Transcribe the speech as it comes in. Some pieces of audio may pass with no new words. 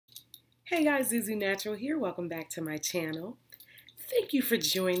Hey guys, Zuzunatural here. Welcome back to my channel. Thank you for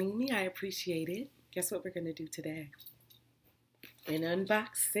joining me. I appreciate it. Guess what we're going to do today? An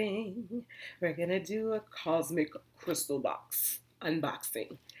unboxing. We're going to do a cosmic crystal box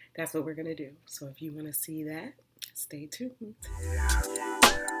unboxing. That's what we're going to do. So if you want to see that, stay tuned.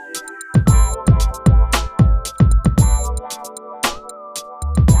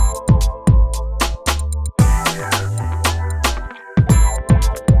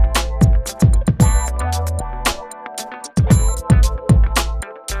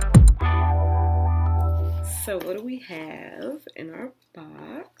 So what do we have in our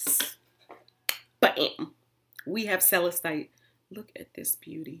box? Bam! We have Celestite. Look at this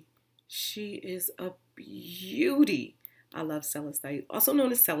beauty. She is a beauty. I love Celestite, also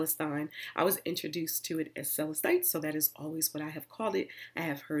known as Celestine. I was introduced to it as Celestite, so that is always what I have called it. I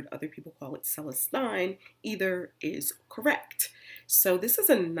have heard other people call it Celestine. Either is correct. So this is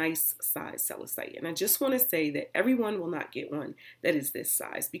a nice size Celestite, and I just want to say that everyone will not get one that is this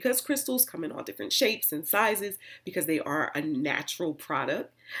size because crystals come in all different shapes and sizes because they are a natural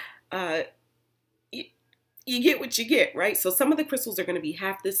product. You get what you get, right? So some of the crystals are going to be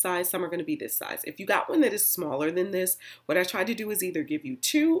half this size, some are going to be this size. If you got one that is smaller than this, what I try to do is either give you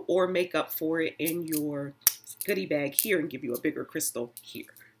two or make up for it in your goodie bag here and give you a bigger crystal here.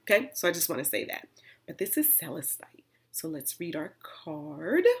 Okay, so I just want to say that. But this is Celestite. So let's read our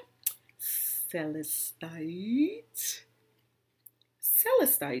card. Celestite.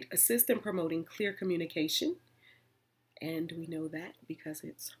 Celestite assists in promoting clear communication. And we know that because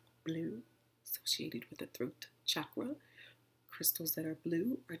it's blue, associated with the throat chakra. Crystals that are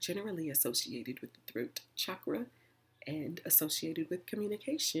blue are generally associated with the throat chakra and associated with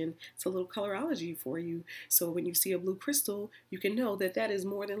communication. It's a little colorology for you. So when you see a blue crystal, you can know that that is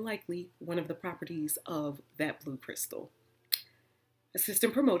more than likely one of the properties of that blue crystal. Assist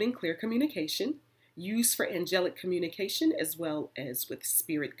in promoting clear communication, used for angelic communication as well as with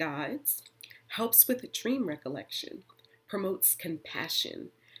spirit guides, helps with dream recollection, promotes compassion,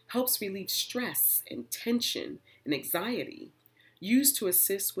 helps relieve stress and tension and anxiety, used to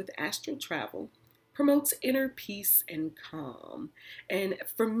assist with astral travel, promotes inner peace and calm. And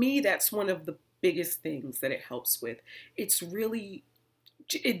for me, that's one of the biggest things that it helps with.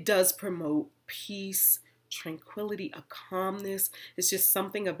 It does promote peace, tranquility, a calmness. It's just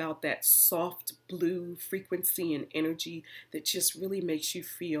something about that soft blue frequency and energy that just really makes you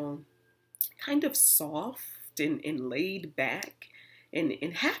feel kind of soft and laid back and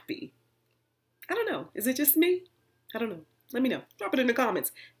happy. I don't know. Is it just me? I don't know. Let me know. Drop it in the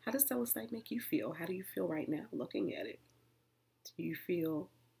comments. How does Celestite make you feel? How do you feel right now looking at it? Do you feel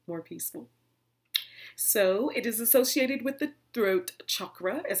more peaceful? So it is associated with the throat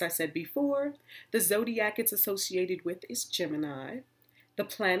chakra, as I said before. The zodiac it's associated with is Gemini. The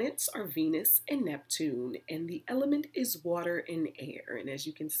planets are Venus and Neptune, and the element is water and air. And as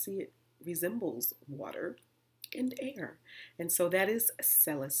you can see, it resembles water and air. And so that is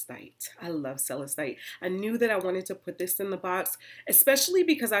Celestite. I love Celestite. I knew that I wanted to put this in the box, especially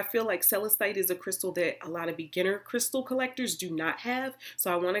because I feel like Celestite is a crystal that a lot of beginner crystal collectors do not have. So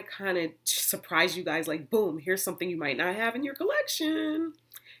I want to kind of surprise you guys, like, boom, here's something you might not have in your collection.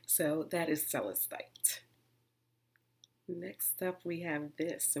 So that is Celestite. Next up, we have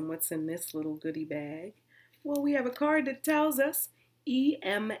this. And what's in this little goodie bag? Well, we have a card that tells us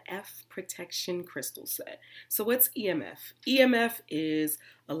EMF protection crystal set. So what's EMF? EMF is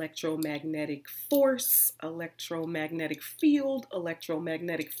electromagnetic force, electromagnetic field,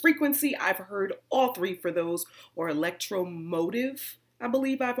 electromagnetic frequency. I've heard all three for those, or electromotive. I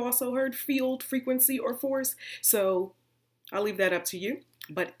believe I've also heard field, frequency, or force. So I'll leave that up to you.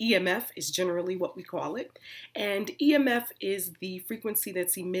 But EMF is generally what we call it. And EMF is the frequency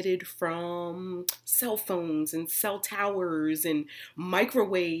that's emitted from cell phones and cell towers and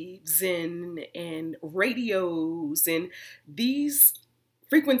microwaves and radios. And these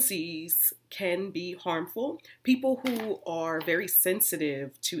frequencies can be harmful. People who are very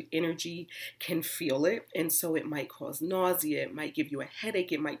sensitive to energy can feel it, and so it might cause nausea, it might give you a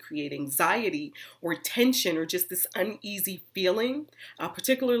headache, it might create anxiety or tension or just this uneasy feeling,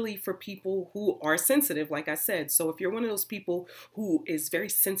 particularly for people who are sensitive, like I said. So if you're one of those people who is very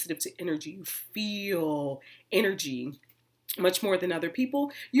sensitive to energy, you feel energy much more than other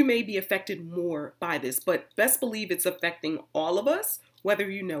people, you may be affected more by this, but best believe it's affecting all of us, whether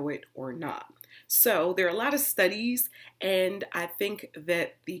you know it or not. So there are a lot of studies, and I think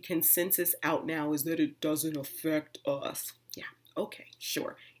that the consensus out now is that it doesn't affect us. Yeah, okay,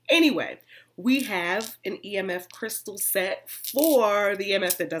 sure. Anyway, we have an EMF crystal set for the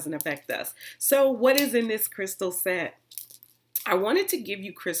EMF that doesn't affect us. So what is in this crystal set? I wanted to give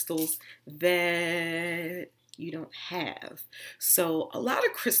you crystals that you don't have. So a lot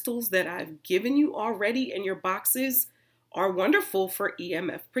of crystals that I've given you already in your boxes are wonderful for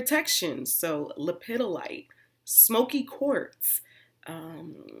EMF protection. So lepidolite, smoky quartz,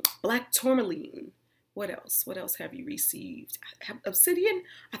 black tourmaline. What else? What else have you received? Obsidian?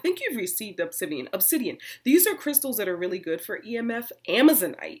 I think you've received obsidian. Obsidian. These are crystals that are really good for EMF.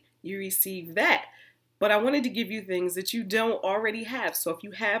 Amazonite. You receive that. But I wanted to give you things that you don't already have. So if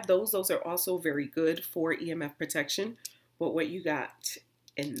you have those are also very good for EMF protection. But what you got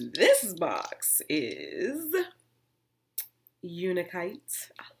in this box is Unakite.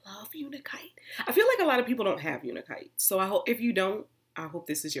 I love Unakite. I feel like a lot of people don't have Unakite. So I hope if you don't, I hope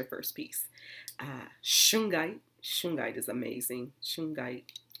this is your first piece. Shungite. Shungite is amazing. Shungite.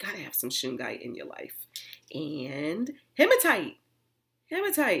 Gotta have some Shungite in your life. And Hematite.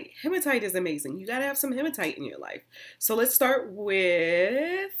 Hematite. Hematite is amazing. You gotta have some Hematite in your life. So let's start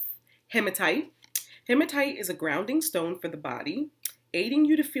with Hematite. Hematite is a grounding stone for the body, aiding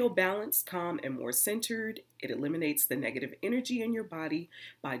you to feel balanced, calm, and more centered. It eliminates the negative energy in your body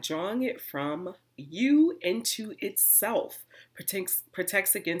by drawing it from you into itself.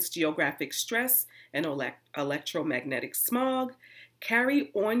 Protects against geographic stress and electromagnetic smog.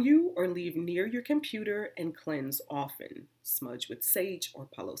 Carry on you or leave near your computer and cleanse often. Smudge with sage or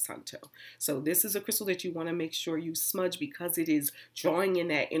Palo Santo. So this is a crystal that you want to make sure you smudge because it is drawing in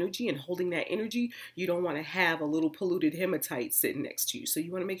that energy and holding that energy. You don't want to have a little polluted hematite sitting next to you. So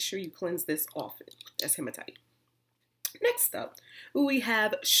you want to make sure you cleanse this often. That's hematite. Next up, we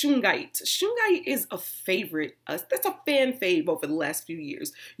have Shungite. Shungite is a favorite. That's a fan fave over the last few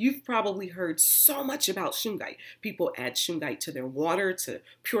years. You've probably heard so much about Shungite. People add Shungite to their water to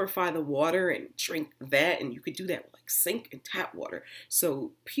purify the water and drink that. And you could do that with like sink and tap water.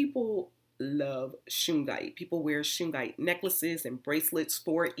 So people love Shungite. People wear Shungite necklaces and bracelets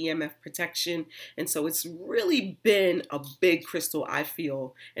for EMF protection. And so it's really been a big crystal, I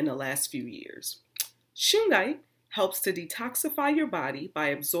feel, in the last few years. Shungite helps to detoxify your body by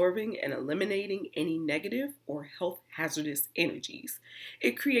absorbing and eliminating any negative or health hazardous energies.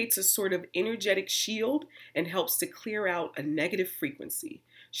 It creates a sort of energetic shield and helps to clear out a negative frequency.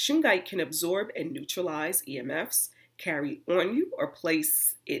 Shungite can absorb and neutralize EMFs, carry on you or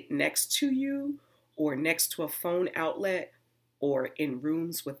place it next to you or next to a phone outlet or in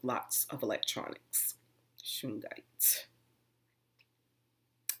rooms with lots of electronics. Shungite.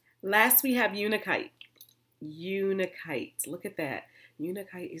 Last, we have Unakite. Unakite. Look at that.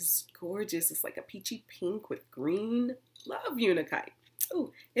 Unakite is gorgeous. It's like a peachy pink with green. Love Unakite.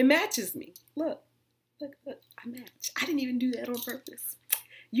 Oh, it matches me. Look, look, look. I match. I didn't even do that on purpose.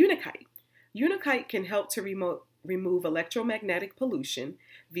 Unakite. Unakite can help to remove electromagnetic pollution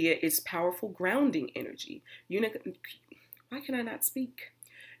via its powerful grounding energy. Why can I not speak?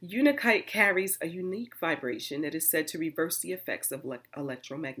 Unakite carries a unique vibration that is said to reverse the effects of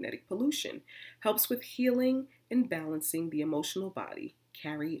electromagnetic pollution, helps with healing and balancing the emotional body.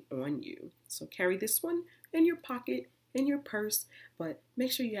 Carry on you. So carry this one in your pocket, in your purse, but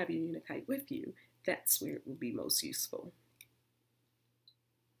make sure you have your Unakite with you. That's where it will be most useful.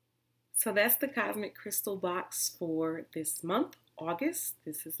 So that's the Cosmic Crystal box for this month, August.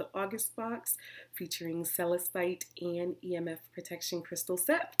 This is the August box featuring Celestite and EMF Protection Crystal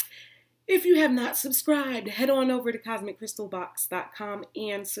Set. If you have not subscribed, head on over to CosmicCrystalBox.com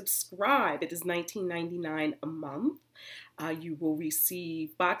and subscribe. It is $19.99 a month. You will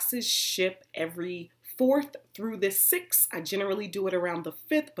receive boxes ship every 4th through the 6th. I generally do it around the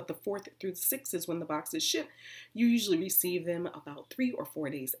 5th, but the 4th through the 6th is when the boxes ship. You usually receive them about 3 or 4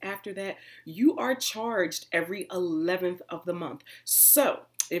 days after that. You are charged every 11th of the month. So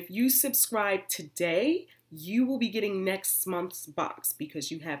if you subscribe today, you will be getting next month's box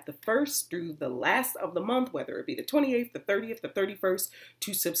because you have the 1st through the last of the month, whether it be the 28th, the 30th, the 31st,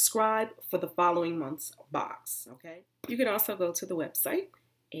 to subscribe for the following month's box, okay? You can also go to the website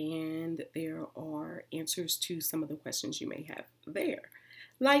and there are answers to some of the questions you may have there.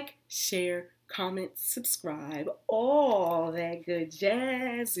 Like, share, comment, subscribe, all that good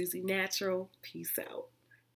jazz. Zuzunatural. Peace out.